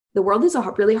the world is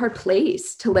a really hard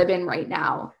place to live in right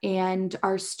now. And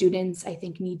our students, I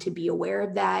think, need to be aware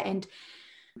of that and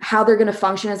how they're going to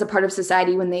function as a part of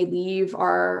society when they leave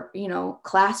our,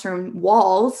 classroom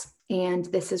walls. And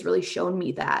this has really shown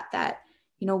me that,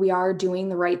 we are doing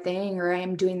the right thing, or I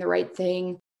am doing the right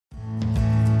thing.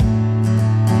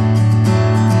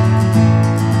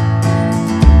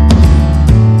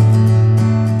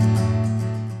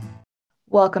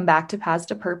 Welcome back to Paths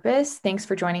to Purpose. Thanks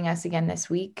for joining us again this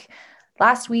week.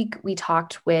 Last week, we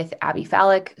talked with Abby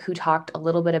Fallick, who talked a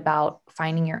little bit about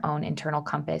finding your own internal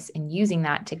compass and using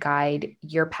that to guide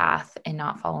your path and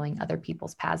not following other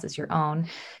people's paths as your own.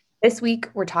 This week,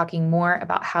 we're talking more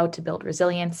about how to build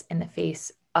resilience in the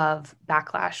face of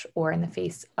backlash or in the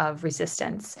face of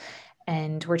resistance.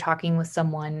 And we're talking with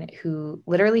someone who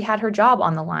literally had her job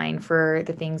on the line for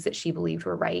the things that she believed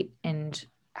were right, and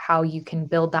how you can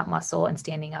build that muscle and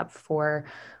standing up for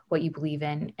what you believe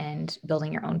in and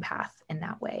building your own path in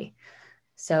that way.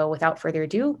 So without further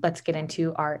ado, let's get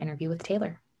into our interview with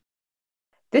Taylor.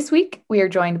 This week, we are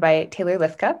joined by Taylor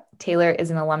Lithka. Taylor is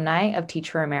an alumni of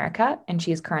Teach for America, and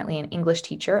she is currently an English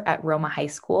teacher at Roma High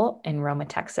School in Roma,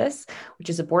 Texas, which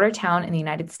is a border town in the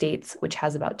United States, which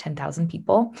has about 10,000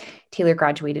 people. Taylor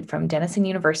graduated from Denison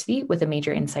University with a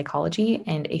major in psychology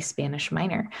and a Spanish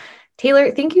minor.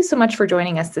 Taylor, thank you so much for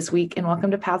joining us this week, and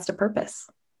welcome to Paths to Purpose.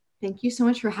 Thank you so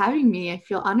much for having me. I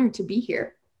feel honored to be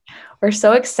here. We're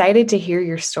so excited to hear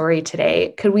your story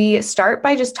today. Could we start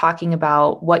by just talking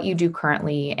about what you do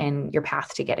currently and your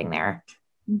path to getting there?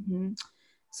 Mm-hmm.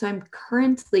 So I'm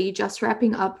currently just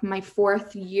wrapping up my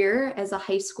 4th year as a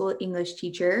high school English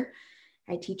teacher.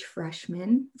 I teach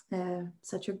freshmen,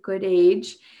 such a good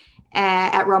age,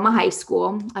 at Roma High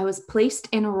School. I was placed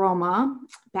in Roma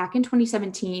back in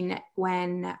 2017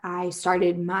 when I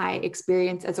started my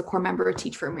experience as a core member of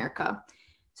Teach for America.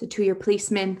 It's a 2-year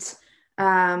placement.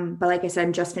 But like I said,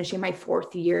 I'm just finishing my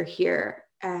 4th year here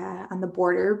on the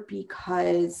border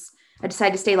because I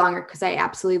decided to stay longer because I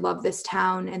absolutely love this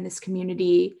town and this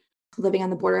community. Living on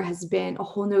the border has been a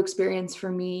whole new experience for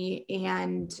me.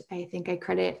 And I think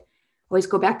always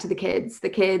go back to the kids. The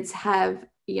kids have,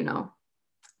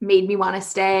 made me want to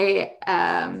stay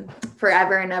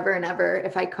forever and ever and ever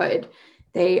if I could.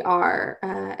 They are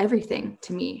everything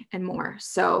to me and more.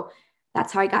 So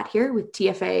that's how I got here with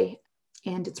TFA.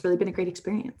 And it's really been a great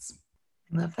experience.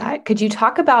 Love that. Could you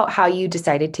talk about how you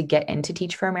decided to get into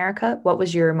Teach for America? What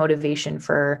was your motivation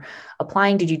for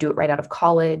applying? Did you do it right out of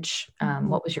college?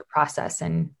 What was your process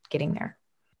in getting there?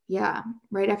 Yeah,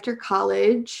 right after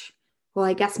college. Well,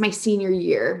 I guess my senior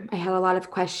year, I had a lot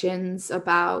of questions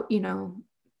about,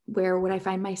 where would I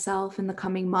find myself in the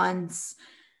coming months?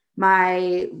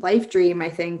 My life dream, I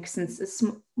think, since as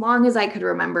long as I could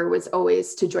remember, was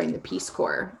always to join the Peace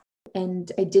Corps.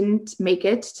 And I didn't make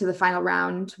it to the final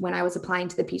round when I was applying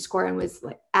to the Peace Corps and was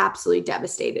absolutely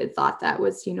devastated, thought that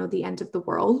was, the end of the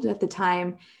world at the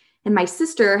time. And my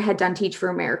sister had done Teach for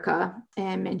America,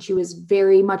 and she was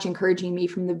very much encouraging me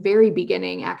from the very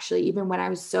beginning, actually, even when I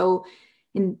was so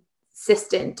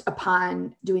insistent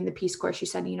upon doing the Peace Corps. She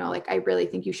said, I really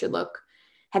think you should look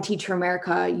at Teach for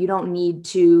America. You don't need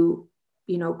to,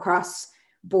 cross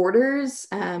borders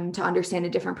to understand a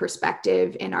different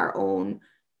perspective in our own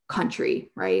country,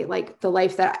 right? Like the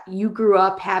life that you grew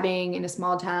up having in a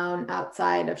small town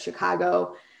outside of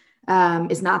Chicago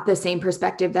is not the same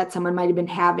perspective that someone might have been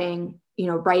having,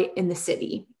 right in the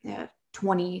city,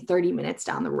 20, 30 minutes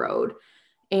down the road.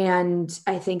 And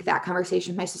I think that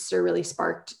conversation with my sister really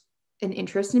sparked an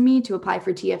interest in me to apply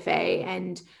for TFA,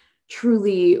 and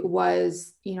truly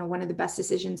was, one of the best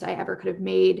decisions I ever could have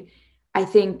made. I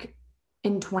think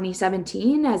in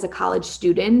 2017 as a college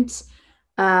student,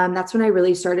 that's when I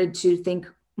really started to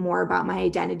think more about my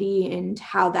identity and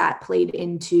how that played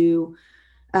into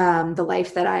the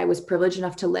life that I was privileged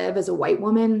enough to live as a white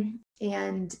woman.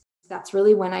 And that's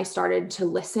really when I started to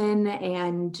listen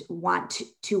and want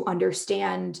to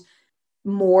understand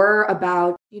more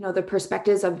about, the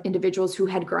perspectives of individuals who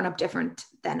had grown up different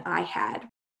than I had.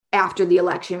 After the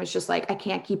election, it was just like, I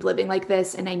can't keep living like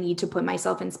this. And I need to put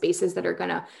myself in spaces that are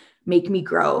going to make me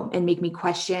grow and make me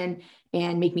question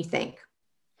and make me think.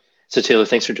 So Taylor,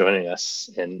 thanks for joining us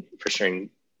and for sharing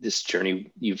this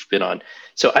journey you've been on.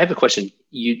 So I have a question.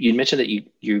 You mentioned that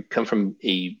you come from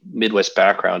a Midwest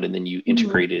background and then you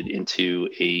integrated into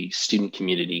a student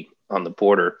community on the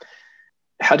border.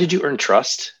 How did you earn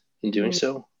trust in doing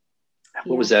so?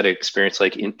 What was that experience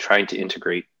like in trying to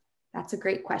integrate? That's a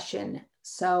great question.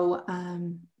 So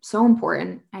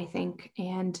important, I think.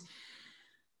 And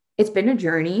It's been a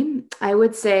journey. I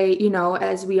would say,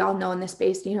 as we all know in this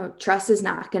space, trust is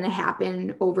not going to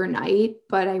happen overnight,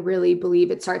 but I really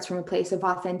believe it starts from a place of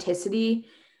authenticity.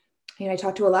 I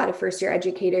talk to a lot of first-year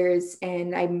educators,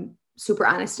 and I'm super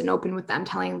honest and open with them,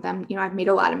 telling them, I've made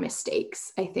a lot of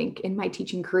mistakes. I think in my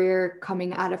teaching career,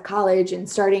 coming out of college and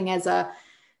starting as a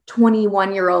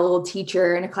 21-year-old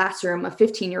teacher in a classroom of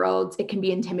 15-year-olds, it can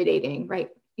be intimidating, right?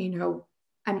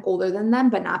 I'm older than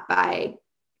them, but not by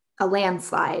a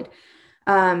landslide.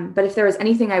 But if there was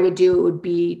anything I would do, it would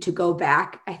be to go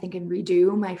back, I think, and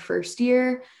redo my first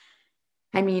year.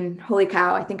 I mean, holy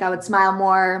cow, I think I would smile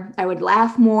more. I would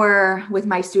laugh more with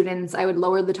my students. I would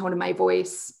lower the tone of my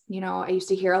voice. I used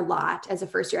to hear a lot as a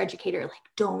first year educator, like,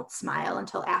 don't smile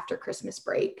until after Christmas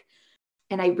break.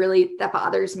 And that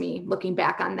bothers me looking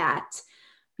back on that.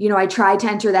 I tried to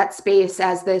enter that space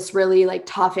as this really like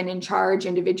tough and in charge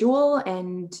individual.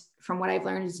 And from what I've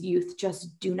learned is youth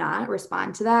just do not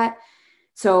respond to that.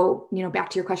 So, back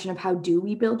to your question of how do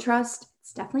we build trust?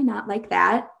 It's definitely not like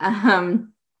that.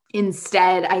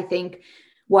 Instead, I think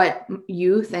what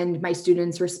youth and my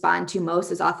students respond to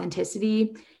most is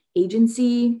authenticity,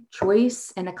 agency,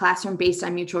 choice, and a classroom based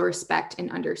on mutual respect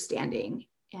and understanding.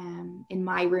 In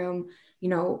my room,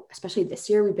 especially this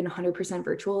year, we've been 100%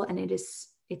 virtual, and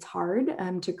it's hard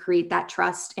to create that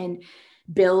trust and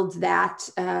build that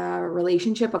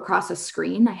relationship across a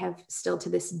screen. I have still to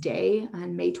this day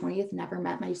on May 20th, never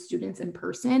met my students in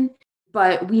person.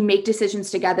 But we make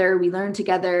decisions together, we learn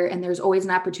together, and there's always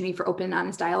an opportunity for open and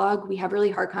honest dialogue. We have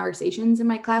really hard conversations in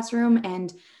my classroom,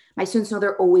 and my students know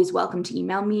they're always welcome to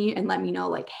email me and let me know,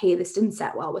 like, hey, this didn't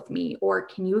set well with me, or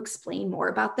can you explain more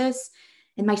about this?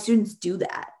 And my students do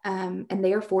that, and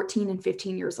they are 14 and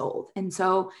 15 years old. And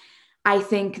so I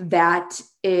think that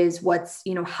is what's,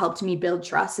 helped me build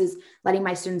trust, is letting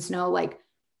my students know, like,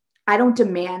 I don't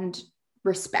demand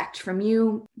respect from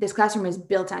you. This classroom is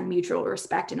built on mutual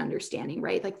respect and understanding,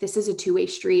 right? Like, this is a two-way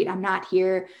street. I'm not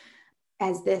here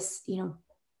as this,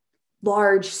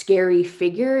 large, scary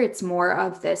figure. It's more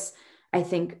of this, I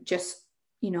think, just,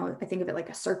 I think of it like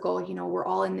a circle, we're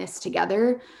all in this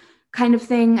together kind of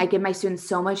thing. I give my students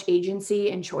so much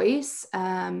agency and choice.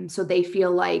 So they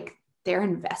feel like they're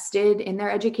invested in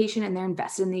their education and they're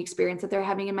invested in the experience that they're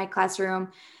having in my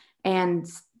classroom. And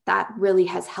that really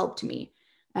has helped me.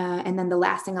 And then the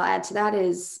last thing I'll add to that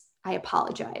is I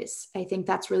apologize. I think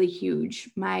that's really huge.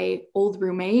 My old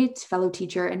roommate, fellow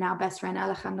teacher, and now best friend,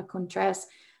 Alejandra Contreras,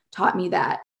 taught me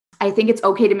that. I think it's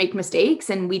okay to make mistakes,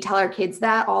 and we tell our kids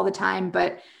that all the time.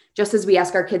 But just as we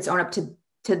ask our kids to own up to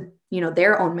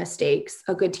their own mistakes,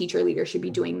 a good teacher leader should be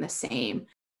doing the same.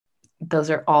 Those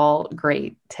are all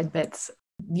great tidbits.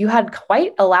 You had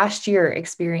quite a last year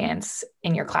experience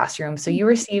in your classroom. So you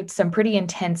received some pretty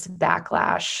intense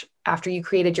backlash after you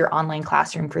created your online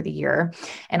classroom for the year.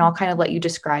 And I'll kind of let you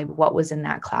describe what was in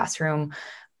that classroom.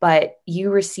 But you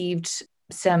received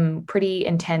some pretty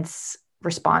intense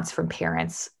response from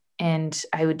parents. And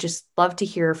I would just love to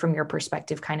hear from your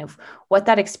perspective, kind of what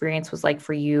that experience was like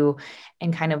for you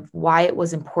and kind of why it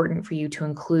was important for you to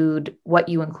include what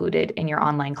you included in your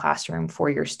online classroom for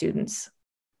your students.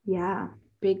 Yeah,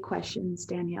 big questions,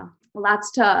 Danielle.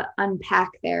 Lots to unpack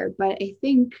there, but I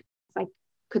think if I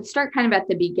could start kind of at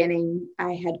the beginning,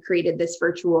 I had created this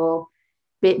virtual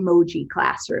Bitmoji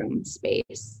classroom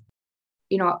space.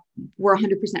 We're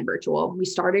 100% virtual. We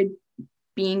started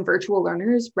being virtual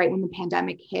learners right when the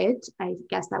pandemic hit. I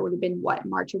guess that would have been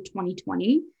March of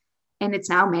 2020. And it's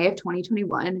now May of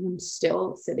 2021. And I'm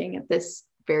still sitting at this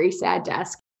very sad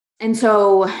desk. And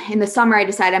so in the summer, I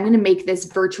decided I'm going to make this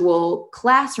virtual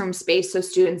classroom space so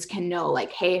students can know,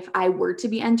 like, hey, if I were to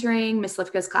be entering Ms.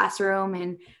 Lifka's classroom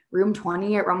in room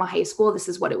 20 at Roma High School, this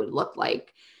is what it would look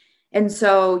like. And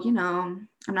so,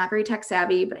 I'm not very tech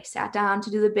savvy, but I sat down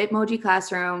to do the Bitmoji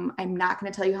classroom. I'm not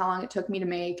going to tell you how long it took me to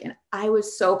make. And I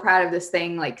was so proud of this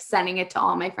thing, like sending it to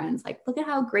all my friends, like, look at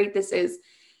how great this is.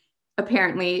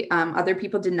 Apparently, other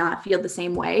people did not feel the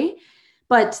same way,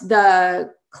 but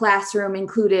the classroom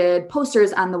included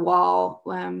posters on the wall.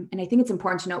 And I think it's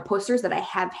important to note posters that I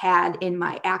have had in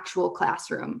my actual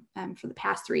classroom for the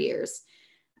past 3 years.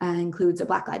 Includes a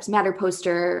Black Lives Matter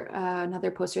poster,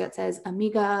 another poster that says,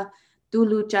 Amiga, tu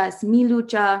lucha es mi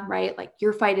lucha, right? Like,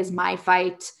 your fight is my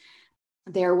fight.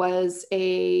 There was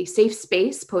a safe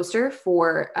space poster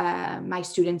for my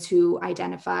students who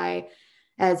identify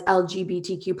as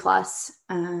LGBTQ+.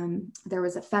 There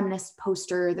was a feminist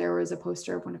poster. There was a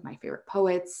poster of one of my favorite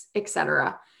poets,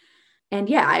 etc. And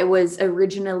yeah, I was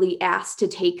originally asked to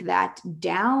take that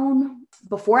down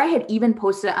before I had even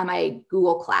posted it on my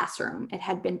Google Classroom. It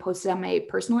had been posted on my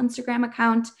personal Instagram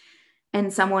account.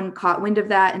 And someone caught wind of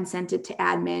that and sent it to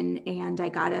admin. And I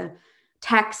got a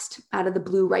text out of the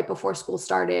blue right before school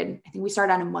started. I think we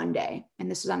started on a Monday and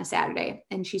this was on a Saturday.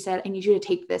 And she said, I need you to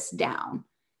take this down.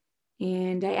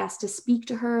 And I asked to speak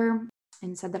to her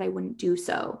and said that I wouldn't do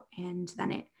so. And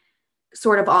then it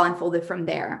sort of all unfolded from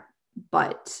there.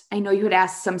 But I know you had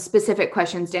asked some specific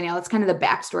questions, Danielle. It's kind of the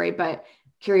backstory, but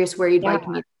curious where you'd like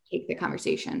me to take the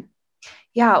conversation.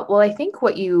 Yeah. Well, I think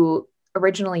what you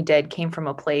originally did came from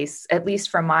a place, at least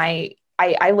from I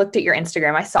looked at your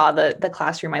Instagram. I saw the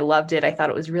classroom. I loved it. I thought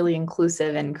it was really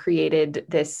inclusive and created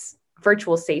this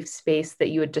virtual safe space that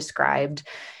you had described.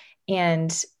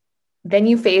 And then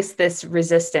you face this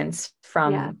resistance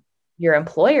from your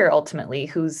employer, ultimately,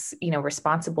 who's,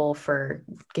 responsible for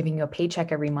giving you a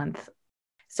paycheck every month.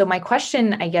 So my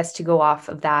question, I guess, to go off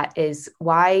of that is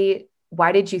why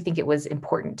did you think it was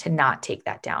important to not take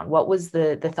that down? What was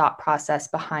the thought process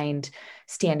behind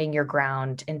standing your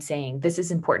ground and saying, this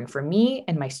is important for me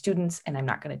and my students, and I'm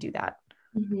not going to do that?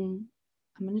 Mm-hmm.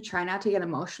 I'm going to try not to get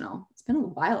emotional. It's been a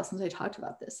while since I talked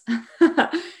about this.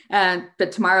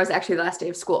 But tomorrow is actually the last day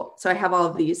of school. So I have all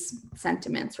of these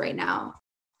sentiments right now.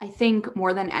 I think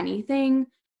more than anything,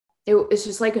 it's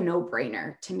just like a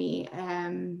no-brainer to me.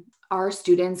 Our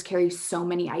students carry so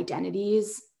many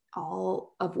identities,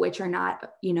 all of which are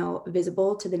not,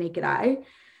 visible to the naked eye.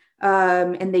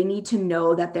 And they need to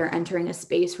know that they're entering a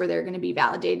space where they're going to be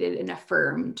validated and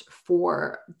affirmed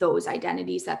for those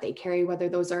identities that they carry, whether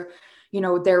those are,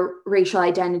 their racial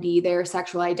identity, their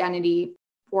sexual identity,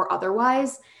 or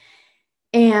otherwise.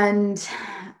 And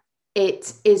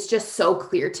it is just so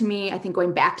clear to me. I think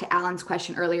going back to Alan's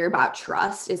question earlier about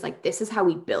trust is like, this is how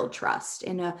we build trust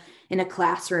in a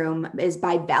classroom, is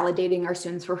by validating our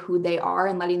students for who they are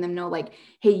and letting them know like,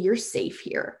 hey, you're safe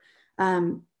here.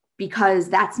 Because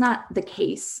that's not the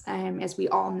case, as we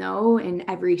all know, in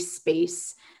every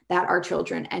space that our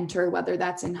children enter, whether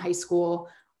that's in high school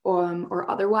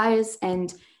or otherwise.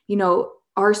 And,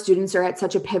 our students are at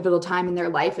such a pivotal time in their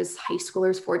life as high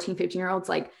schoolers, 14, 15-year-olds.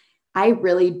 Like, I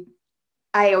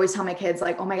always tell my kids,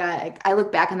 like, oh my God, I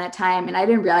look back on that time and I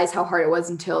didn't realize how hard it was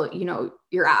until,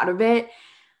 you're out of it.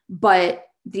 But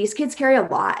these kids carry a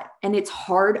lot, and it's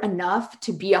hard enough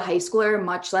to be a high schooler,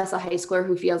 much less a high schooler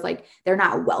who feels like they're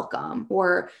not welcome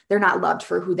or they're not loved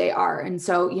for who they are. And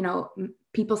so,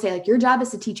 people say like, your job is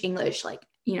to teach English. Like,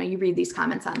 you read these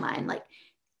comments online, like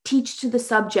teach to the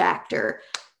subject or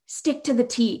stick to the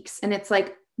TEKS. And it's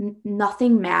like,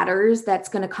 nothing matters that's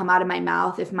going to come out of my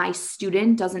mouth if my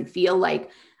student doesn't feel like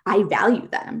I value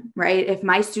them, right? If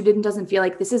my student doesn't feel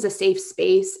like this is a safe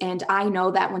space, and I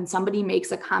know that when somebody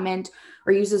makes a comment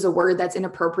or uses a word that's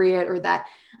inappropriate or that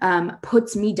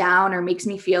puts me down or makes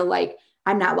me feel like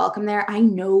I'm not welcome there, I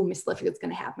know Miss Lifgood's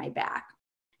going to have my back.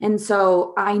 And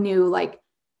so I knew like,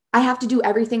 I have to do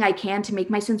everything I can to make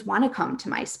my students want to come to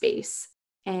my space.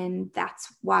 And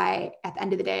that's why at the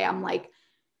end of the day, I'm like,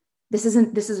 this is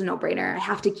a no-brainer. I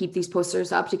have to keep these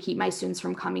posters up to keep my students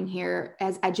from coming here.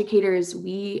 As educators,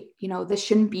 this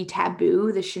shouldn't be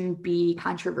taboo. This shouldn't be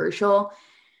controversial.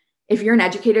 If you're an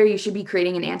educator, you should be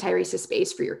creating an anti-racist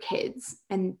space for your kids.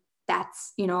 And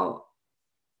that's, I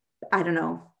don't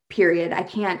know, period. I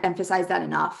can't emphasize that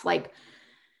enough. Like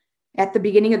at the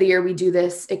beginning of the year, we do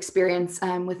this experience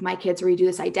with my kids where we do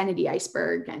this identity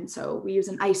iceberg. And so we use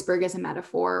an iceberg as a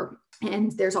metaphor.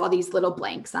 And there's all these little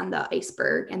blanks on the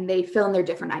iceberg, and they fill in their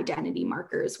different identity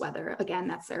markers, whether, again,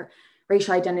 that's their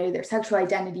racial identity, their sexual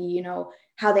identity,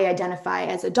 how they identify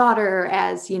as a daughter,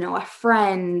 as, a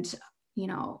friend.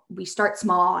 We start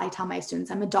small. I tell my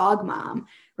students I'm a dog mom,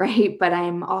 right? But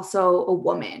I'm also a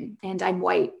woman, and I'm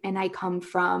white, and I come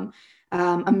from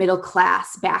a middle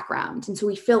class background. And so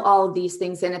we fill all of these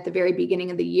things in at the very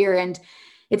beginning of the year. And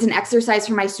it's an exercise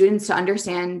for my students to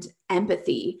understand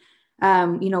empathy.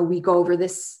 We go over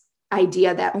this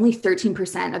idea that only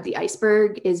 13% of the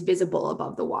iceberg is visible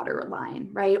above the water line,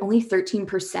 right? Only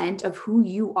 13% of who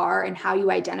you are and how you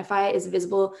identify is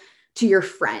visible to your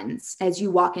friends as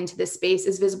you walk into this space,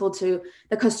 is visible to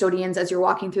the custodians as you're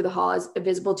walking through the hall, is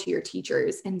visible to your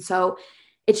teachers. And so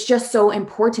it's just so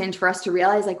important for us to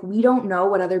realize, like, we don't know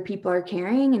what other people are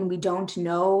carrying, and we don't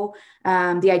know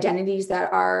the identities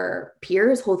that our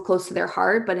peers hold close to their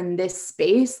heart. But in this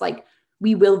space, like,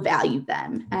 we will value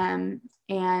them.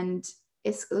 And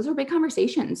those are big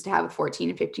conversations to have with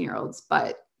 14 and 15-year-olds,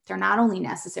 but they're not only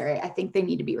necessary, I think they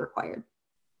need to be required.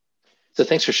 So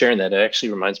thanks for sharing that. It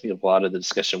actually reminds me of a lot of the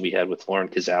discussion we had with Lauren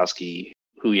Kozowski,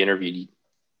 who we interviewed,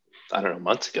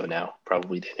 months ago now,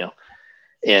 probably, Danielle.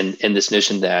 And this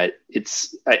notion that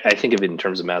I think of it in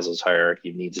terms of Maslow's hierarchy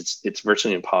of needs. It's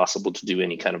virtually impossible to do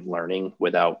any kind of learning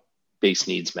without base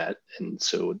needs met. And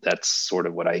so that's sort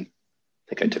of what I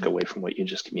think I took away from what you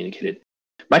just communicated.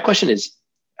 My question is,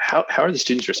 how are the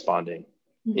students responding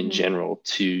in general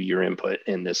to your input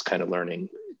in this kind of learning?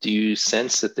 Do you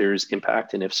sense that there's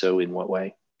impact, and if so, in what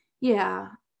way? Yeah.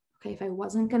 Okay. If I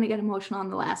wasn't going to get emotional on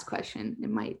the last question, it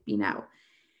might be now.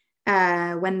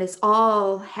 When this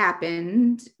all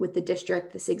happened with the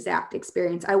district, this exact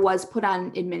experience, I was put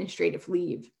on administrative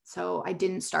leave. So I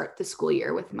didn't start the school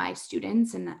year with my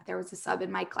students, and there was a sub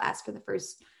in my class for the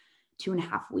first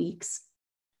 2.5 weeks.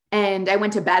 And I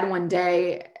went to bed one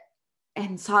day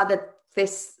and saw that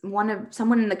someone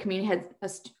in the community had a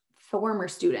former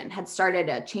student had started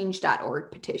a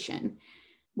change.org petition,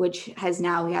 which has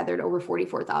now gathered over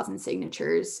 44,000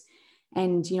 signatures.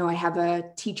 And, I have a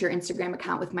teacher Instagram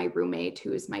account with my roommate,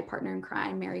 who is my partner in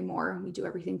crime, Mary Moore. We do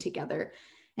everything together.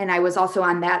 And I was also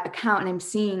on that account, and I'm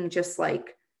seeing just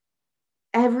like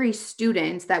every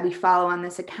student that we follow on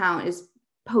this account is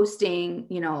posting,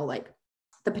 like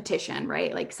the petition,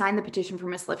 right? Like sign the petition for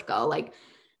Miss Lifko, like,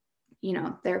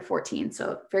 they're 14,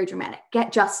 so very dramatic.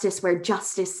 Get justice where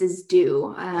justice is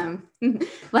due.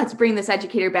 Let's bring this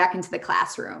educator back into the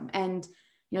classroom. And,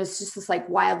 it's just this like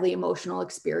wildly emotional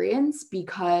experience,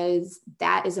 because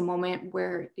that is a moment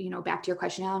where, back to your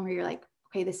question, Alan, where you're like,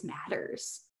 okay, this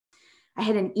matters. I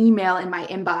had an email in my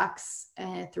inbox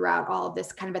throughout all of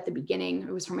this, kind of at the beginning.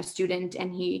 It was from a student,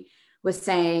 and he was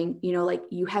saying, like,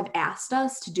 you have asked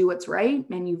us to do what's right,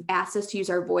 and you've asked us to use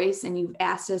our voice, and you've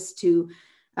asked us to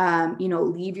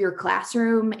leave your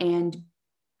classroom and,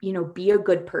 be a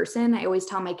good person. I always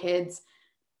tell my kids,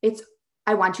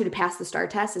 I want you to pass the STAR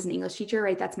test as an English teacher,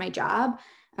 right? That's my job.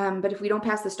 But if we don't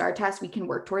pass the STAR test, we can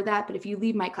work toward that. But if you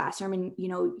leave my classroom and,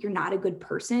 you're not a good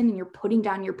person, and you're putting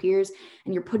down your peers,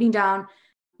 and you're putting down,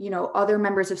 other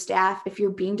members of staff, if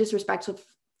you're being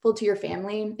disrespectful to your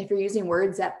family, if you're using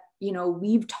words that,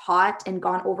 we've taught and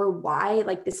gone over why,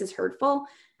 like, this is hurtful,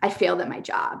 I failed at my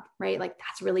job, right? Like,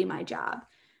 that's really my job.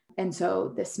 And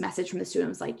so this message from the student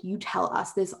was like, you tell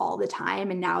us this all the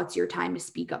time, and now it's your time to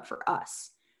speak up for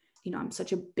us. I'm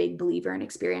such a big believer in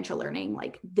experiential learning.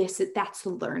 Like that's the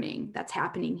learning that's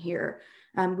happening here.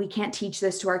 We can't teach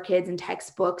this to our kids in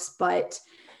textbooks, but,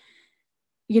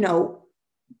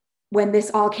 when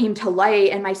this all came to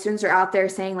light and my students are out there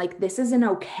saying like, this isn't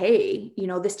okay.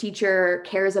 This teacher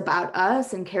cares about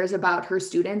us and cares about her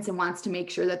students and wants to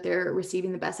make sure that they're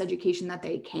receiving the best education that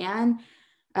they can.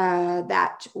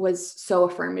 That was so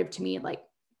affirmative to me. Like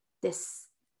this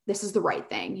is the right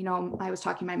thing. I was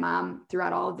talking to my mom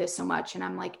throughout all of this so much, and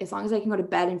I'm like, as long as I can go to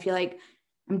bed and feel like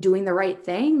I'm doing the right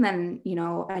thing, then,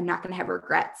 I'm not going to have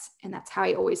regrets. And that's how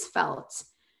I always felt.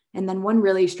 And then one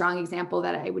really strong example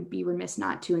that I would be remiss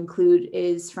not to include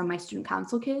is from my student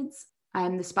council kids.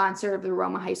 I'm the sponsor of the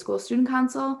Roma High School Student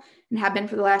Council and have been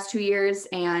for the last 2 years.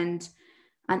 And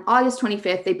on August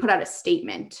 25th, they put out a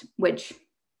statement, which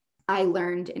I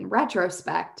learned in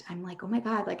retrospect. I'm like, oh my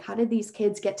God, like, how did these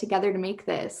kids get together to make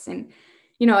this? And,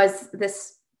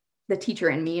 the teacher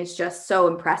in me is just so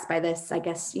impressed by this. I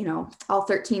guess, all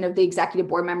 13 of the executive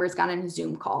board members got on a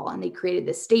Zoom call, and they created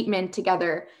this statement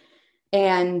together,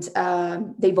 and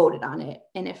they voted on it.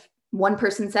 And if one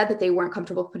person said that they weren't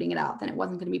comfortable putting it out, then it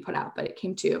wasn't going to be put out, but it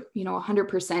came to,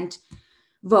 100%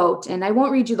 vote. And I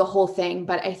won't read you the whole thing,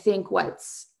 but I think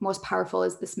what's most powerful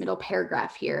is this middle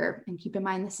paragraph here. And keep in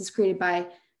mind, this is created by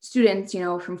students,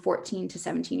 from 14 to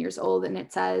 17 years old. And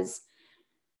it says,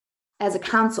 as a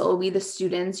council, we, the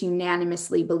students,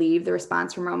 unanimously believe the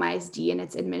response from Roma ISD and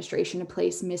its administration to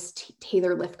place Ms.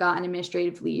 Taylor Lifka on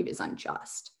administrative leave is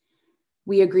unjust.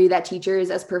 We agree that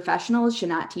teachers as professionals should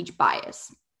not teach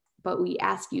bias. But we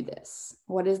ask you this: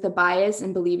 what is the bias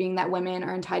in believing that women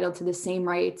are entitled to the same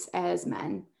rights as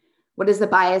men? What is the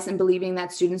bias in believing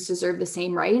that students deserve the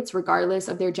same rights regardless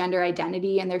of their gender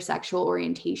identity and their sexual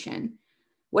orientation?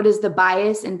 What is the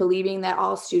bias in believing that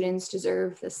all students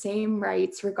deserve the same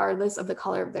rights regardless of the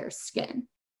color of their skin?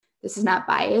 This is not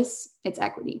bias, it's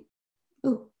equity.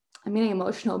 Ooh, I'm getting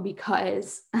emotional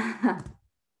because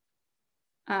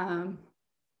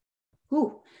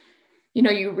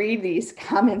you read these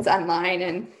comments online,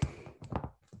 and,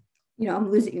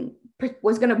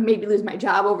 was going to maybe lose my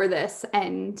job over this.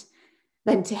 And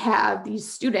then to have these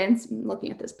students, I'm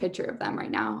looking at this picture of them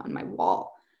right now on my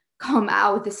wall, come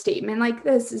out with a statement like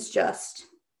this is just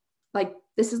like,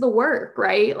 this is the work,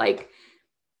 right? Like,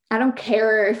 I don't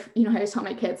care if, I just tell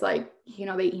my kids, like,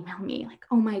 they email me like,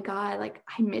 oh my God, like,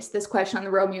 I missed this question on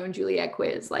the Romeo and Juliet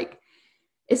quiz. Like,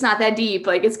 it's not that deep.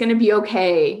 Like, it's going to be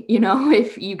okay.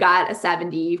 If you got a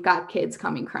 70, you've got kids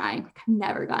coming crying. Like, I've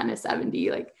never gotten a 70.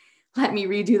 Like, let me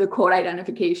redo the quote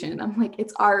identification. I'm like,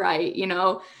 it's all right.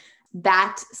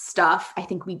 That stuff, I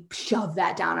think we shove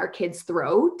that down our kids'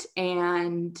 throat.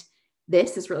 And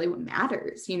this is really what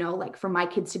matters, like for my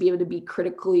kids to be able to be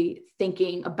critically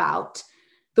thinking about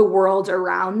the world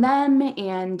around them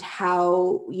and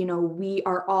how, we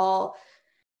are all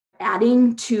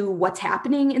adding to what's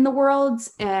happening in the world.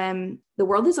 The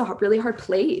world is a really hard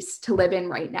place to live in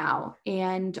right now.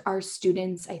 And our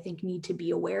students, I think, need to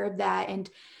be aware of that and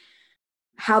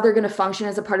how they're going to function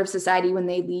as a part of society when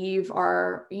they leave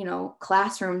our,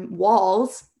 classroom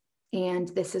walls. And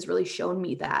this has really shown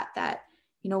me that,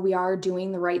 we are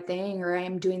doing the right thing, or I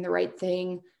am doing the right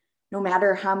thing, no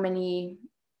matter how many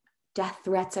death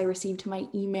threats I receive to my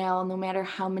email, no matter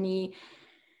how many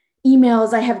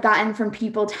emails I have gotten from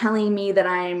people telling me that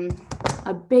I'm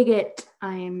a bigot,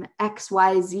 I'm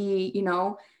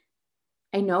XYZ,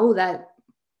 I know that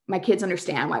my kids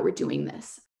understand why we're doing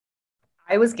this.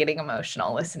 I was getting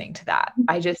emotional listening to that.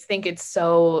 I just think it's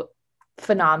so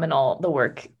phenomenal, the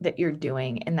work that you're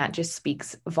doing. And that just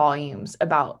speaks volumes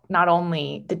about not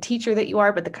only the teacher that you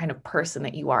are, but the kind of person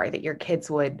that you are, that your kids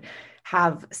would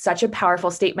have such a powerful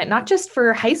statement, not just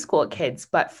for high school kids,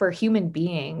 but for human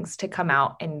beings to come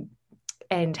out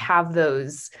and have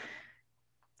those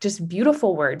just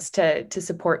beautiful words to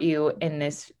support you in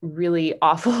this really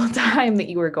awful time that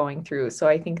you were going through. So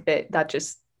I think that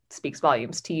just speaks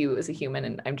volumes to you as a human.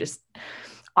 And I'm just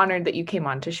honored that you came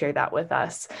on to share that with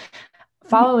us.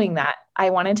 Following that,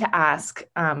 I wanted to ask,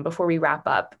 before we wrap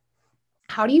up,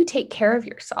 how do you take care of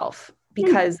yourself?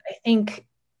 Because I think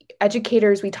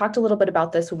educators, we talked a little bit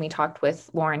about this when we talked with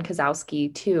Lauren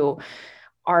Kozowski too,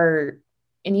 are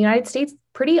in the United States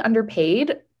pretty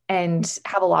underpaid and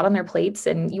have a lot on their plates.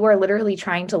 And you are literally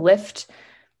trying to lift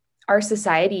our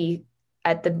society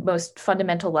at the most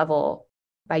fundamental level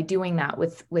by doing that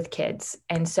with kids.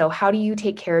 And so how do you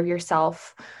take care of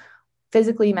yourself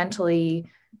physically, mentally,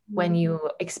 when you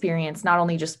experience not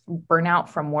only just burnout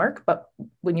from work, but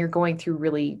when you're going through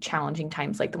really challenging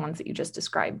times like the ones that you just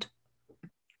described?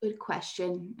 Good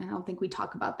question. I don't think we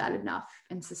talk about that enough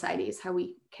in society, is how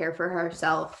we care for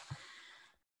ourselves.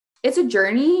 It's a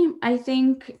journey. I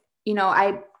think,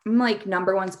 I'm like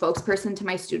number one spokesperson to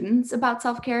my students about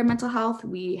self-care and mental health.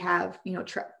 We have,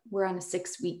 we're on a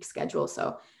 6-week schedule.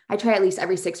 So I try at least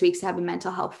every 6 weeks to have a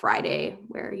mental health Friday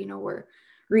where, we're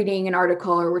reading an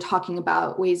article or we're talking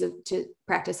about ways to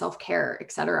practice self-care,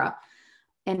 et cetera.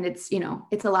 And it's,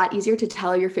 it's a lot easier to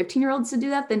tell your 15-year-olds to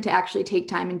do that than to actually take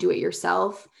time and do it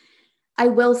yourself. I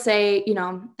will say,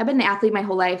 I've been an athlete my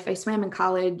whole life. I swam in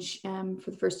college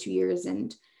for the first 2 years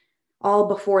and all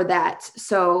before that.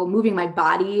 So moving my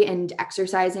body and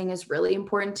exercising is really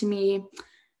important to me.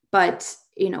 But,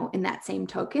 in that same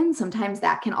token, sometimes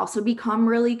that can also become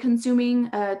really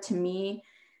consuming to me.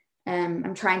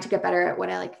 I'm trying to get better at what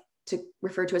I like to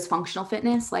refer to as functional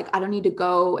fitness. Like I don't need to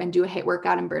go and do a HIIT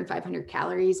workout and burn 500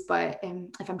 calories, but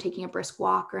if I'm taking a brisk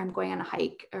walk or I'm going on a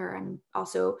hike or I'm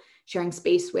also sharing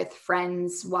space with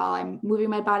friends while I'm moving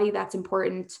my body, that's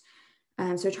important.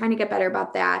 So trying to get better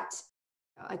about that.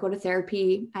 I go to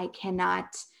therapy. I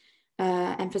cannot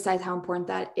emphasize how important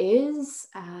that is.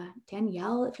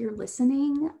 Danielle, if you're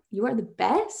listening, you are the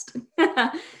best.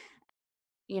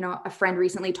 A friend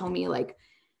recently told me like,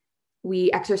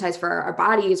 we exercise for our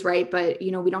bodies, right? But,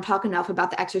 we don't talk enough about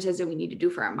the exercise that we need to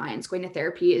do for our minds. Going to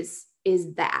therapy is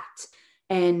that.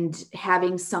 And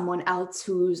having someone else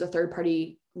who's a third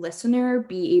party listener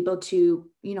be able to,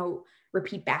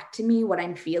 repeat back to me what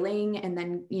I'm feeling and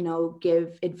then,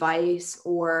 give advice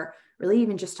or really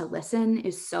even just to listen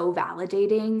is so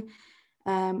validating.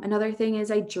 Another thing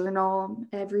is I journal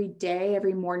every day,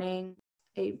 every morning.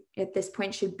 At this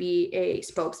point should be a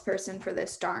spokesperson for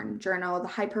this darn journal, the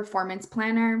High Performance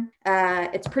Planner.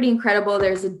 It's pretty incredible.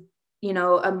 There's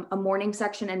a morning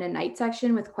section and a night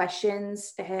section with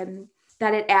questions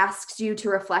that it asks you to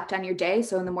reflect on your day.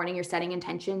 So in the morning you're setting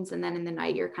intentions, and then in the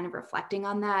night you're kind of reflecting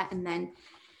on that. And then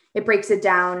it breaks it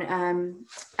down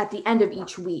at the end of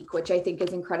each week, which I think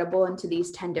is incredible, into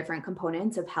these 10 different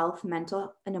components of health,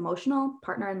 mental and emotional,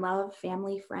 partner and love,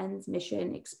 family, friends,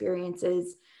 mission,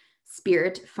 experiences,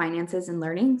 spirit, finances, and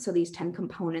learning. So these 10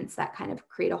 components that kind of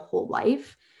create a whole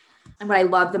life. And what I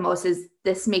love the most is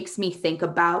this makes me think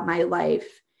about my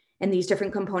life and these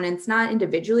different components, not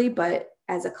individually, but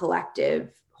as a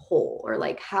collective whole, or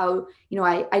like how,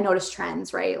 I notice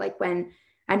trends, right? Like when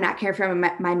I'm not caring for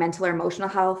my mental or emotional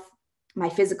health, my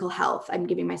physical health, I'm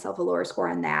giving myself a lower score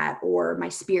on that, or my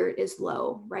spirit is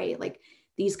low, right? Like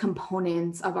these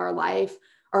components of our life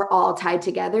are all tied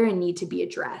together and need to be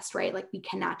addressed, right? Like we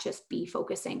cannot just be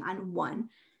focusing on one.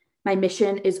 My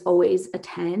mission is always a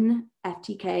 10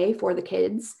 FTK for the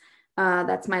kids.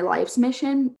 That's my life's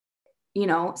mission.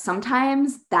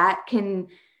 Sometimes that can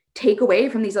take away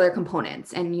from these other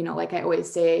components. And, like I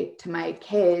always say to my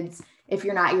kids, if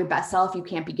you're not your best self, you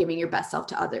can't be giving your best self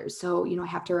to others. So, I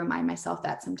have to remind myself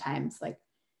that sometimes, like,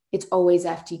 it's always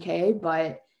FTK,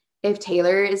 but if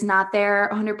Taylor is not there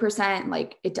 100%,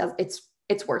 like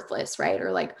it's worthless, right?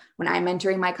 Or like when I'm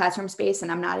entering my classroom space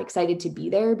and I'm not excited to be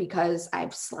there because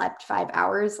I've slept 5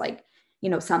 hours, like,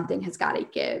 something has got to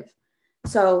give.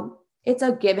 So it's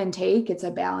a give and take. It's a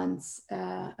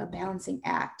balancing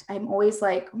act. I'm always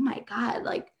like, oh my God,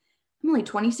 like I'm only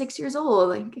 26 years old.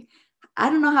 Like, I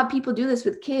don't know how people do this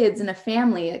with kids and a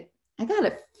family. I got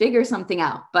to figure something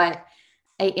out, but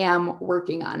I am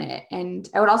working on it. And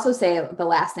I would also say the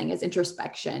last thing is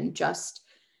introspection. Just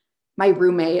my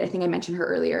roommate, I think I mentioned her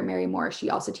earlier, Mary Moore, she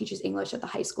also teaches English at the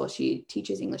high school. She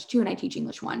teaches English 2 and I teach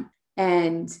English 1.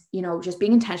 And, just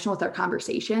being intentional with our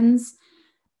conversations.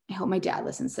 I hope my dad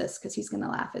listens to this because he's going to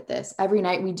laugh at this. Every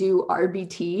night we do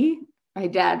RBT. My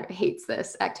dad hates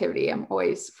this activity. I'm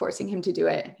always forcing him to do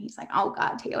it. He's like, oh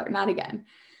God, Taylor, not again.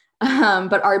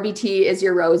 But RBT is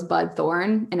your rose, bud,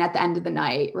 thorn. And at the end of the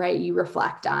night, right, you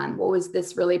reflect on what was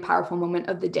this really powerful moment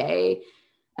of the day.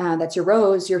 That's your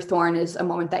rose. Your thorn is a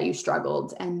moment that you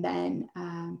struggled. And then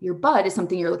your bud is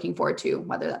something you're looking forward to,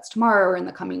 whether that's tomorrow or in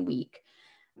the coming week.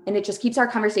 And it just keeps our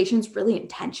conversations really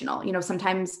intentional.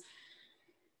 Sometimes,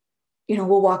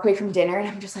 we'll walk away from dinner and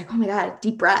I'm just like, oh my God,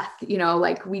 deep breath,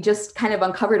 like we just kind of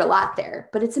uncovered a lot there,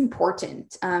 but it's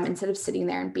important instead of sitting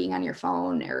there and being on your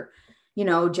phone or,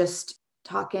 just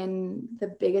talking the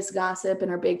biggest gossip in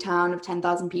our big town of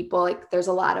 10,000 people. Like there's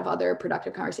a lot of other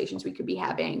productive conversations we could be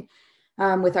having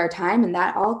with our time. And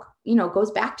that all,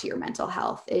 goes back to your mental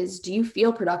health is, do you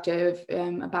feel productive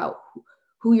about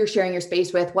who you're sharing your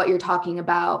space with, what you're talking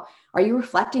about? Are you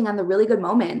reflecting on the really good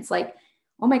moments? Like,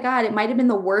 oh my God, it might've been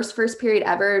the worst first period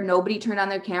ever. Nobody turned on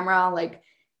their camera. Like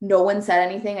no one said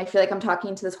anything. I feel like I'm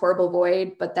talking to this horrible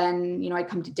void, but then, I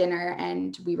come to dinner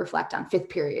and we reflect on 5th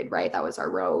period, right? That was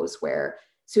our rose where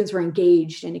students were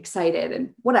engaged and excited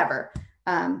and whatever.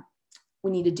 We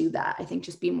need to do that. I think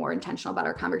just be more intentional about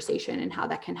our conversation and how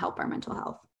that can help our mental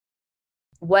health.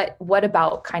 What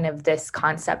about kind of this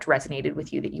concept resonated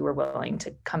with you that you were willing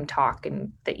to come talk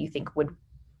and that you think would,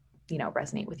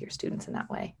 resonate with your students in that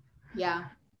way? Yeah.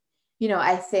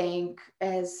 I think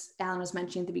as Alan was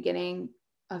mentioning at the beginning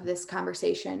of this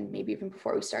conversation, maybe even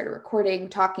before we started recording,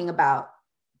 talking about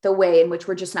the way in which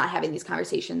we're just not having these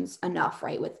conversations enough,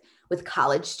 right? With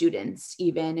college students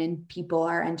even, and people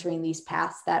are entering these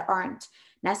paths that aren't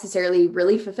necessarily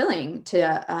really fulfilling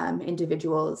to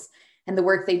individuals. And the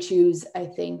work they choose, I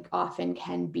think, often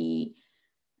can be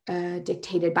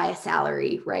dictated by a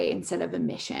salary, right? Instead of a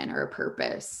mission or a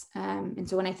purpose. And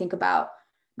so when I think about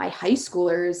my high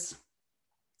schoolers,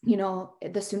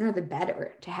 the sooner the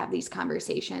better to have these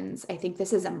conversations. I think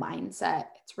this is a mindset.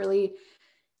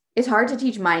 It's hard to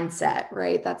teach mindset,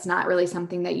 right? That's not really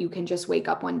something that you can just wake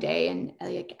up one day and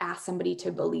like ask somebody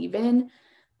to believe in.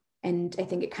 And I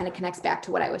think it kind of connects back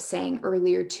to what I was saying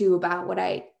earlier too, about what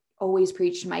I always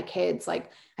preach to my kids.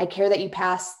 Like, I care that you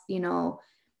pass,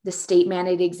 the state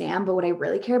mandated exam, but what I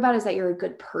really care about is that you're a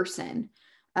good person.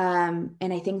 And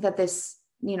I think that this,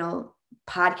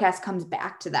 podcast comes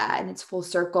back to that, and it's full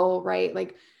circle, right?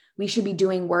 Like we should be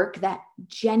doing work that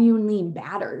genuinely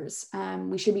matters.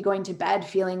 We should be going to bed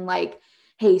feeling like,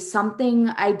 hey, something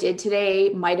I did today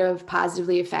might have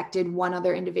positively affected one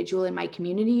other individual in my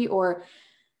community, or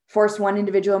forced one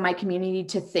individual in my community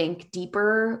to think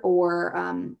deeper, or,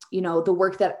 the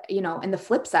work that, and the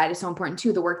flip side is so important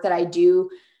too. The work that I do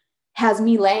has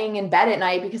me laying in bed at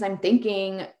night because I'm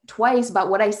thinking twice about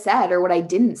what I said or what I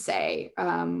didn't say,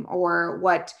 or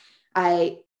what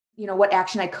what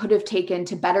action I could have taken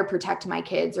to better protect my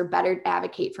kids or better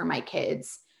advocate for my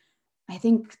kids. I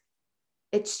think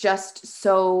it's just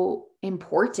so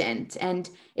important, and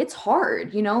it's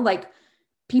hard, like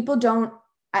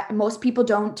most people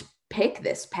don't pick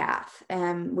this path,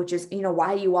 which is,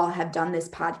 why you all have done this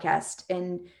podcast.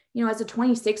 And, as a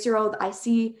 26-year-old,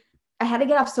 I had to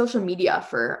get off social media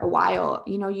for a while.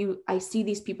 I see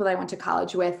these people that I went to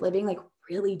college with living like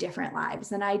really different lives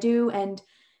than I do. And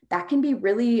that can be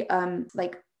really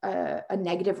like a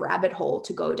negative rabbit hole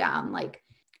to go down. Like,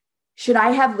 should I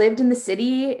have lived in the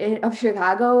city of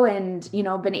Chicago and,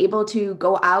 been able to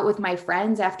go out with my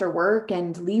friends after work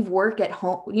and leave work at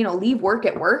home, leave work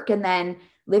at work and then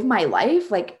live my life?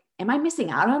 Like, am I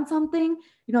missing out on something?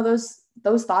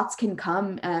 Those thoughts can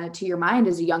come to your mind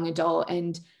as a young adult.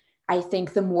 And I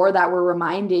think the more that we're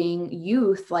reminding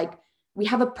youth, like, we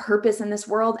have a purpose in this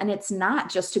world, and it's not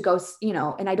just to go,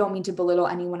 and I don't mean to belittle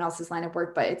anyone else's line of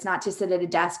work, but it's not to sit at a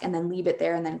desk and then leave it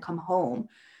there and then come home.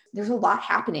 There's a lot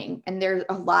happening, and there's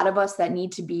a lot of us that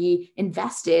need to be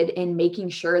invested in making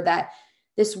sure that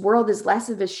this world is less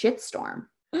of a shitstorm.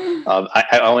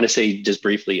 I want to say just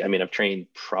briefly, I mean, I've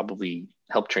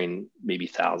helped train maybe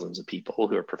thousands of people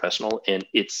who are professional, and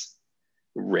it's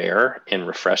rare and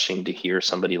refreshing to hear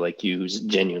somebody like you who's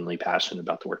genuinely passionate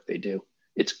about the work they do.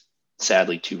 It's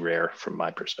sadly too rare from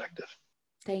my perspective.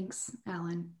 Thanks,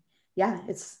 Alan. Yeah,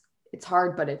 it's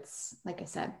hard, but it's, like I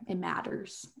said, it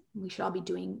matters. We should all be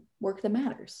doing work that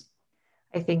matters.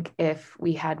 I think if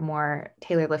we had more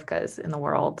Taylor Lifkas in the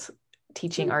world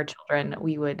teaching our children,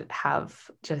 we would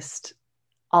have just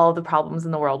all the problems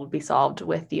in the world would be solved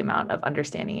with the amount of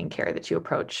understanding and care that you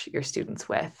approach your students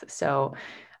with. So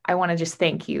I want to just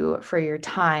thank you for your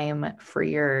time, for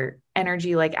your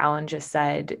energy, like Alan just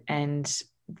said, and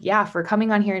yeah, for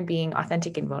coming on here and being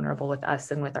authentic and vulnerable with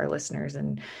us and with our listeners.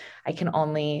 And I can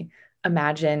only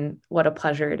imagine what a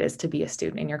pleasure it is to be a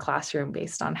student in your classroom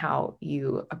based on how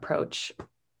you approach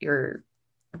your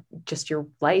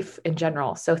life in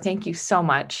general. So thank you so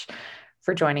much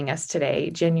for joining us today.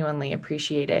 Genuinely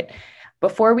appreciate it.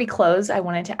 Before we close, I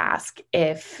wanted to ask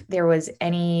if there was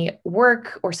any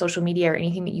work or social media or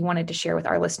anything that you wanted to share with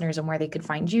our listeners and where they could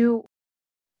find you.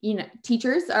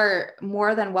 Teachers are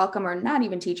more than welcome, or not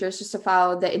even teachers, just to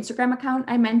follow the Instagram account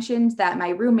I mentioned that my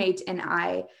roommate and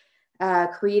I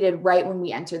created right when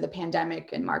we entered the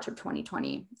pandemic in March of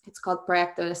 2020. It's called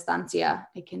Proyecto Estancia.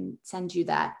 I can send you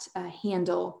that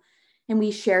handle. And we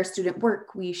share student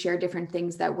work. We share different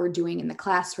things that we're doing in the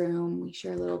classroom. We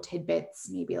share little tidbits,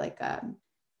 maybe like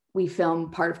we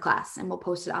film part of class and we'll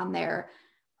post it on there.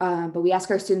 But we ask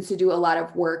our students to do a lot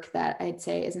of work that I'd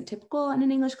say isn't typical in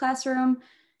an English classroom,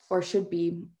 or should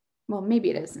be, well, maybe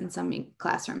it is in some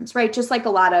classrooms, right? Just like a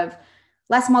lot of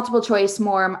less multiple choice,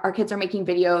 more our kids are making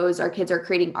videos, our kids are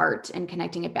creating art and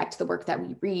connecting it back to the work that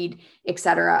we read,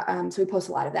 etc. So we post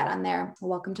a lot of that on there. You're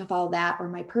welcome to follow that or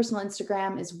my personal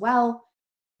Instagram as well.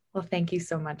 Well, thank you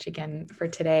so much again for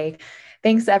today.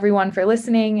 Thanks everyone for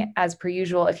listening. As per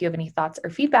usual, if you have any thoughts or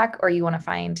feedback, or you want to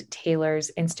find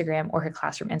Taylor's Instagram or her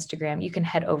classroom Instagram, you can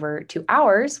head over to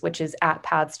ours, which is at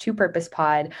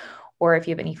paths2purposepod. Or if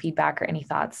you have any feedback or any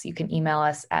thoughts, you can email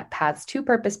us at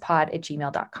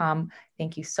paths2purposepod@gmail.com.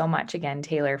 Thank you so much again,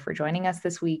 Taylor, for joining us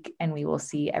this week, and we will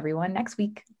see everyone next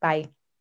week. Bye.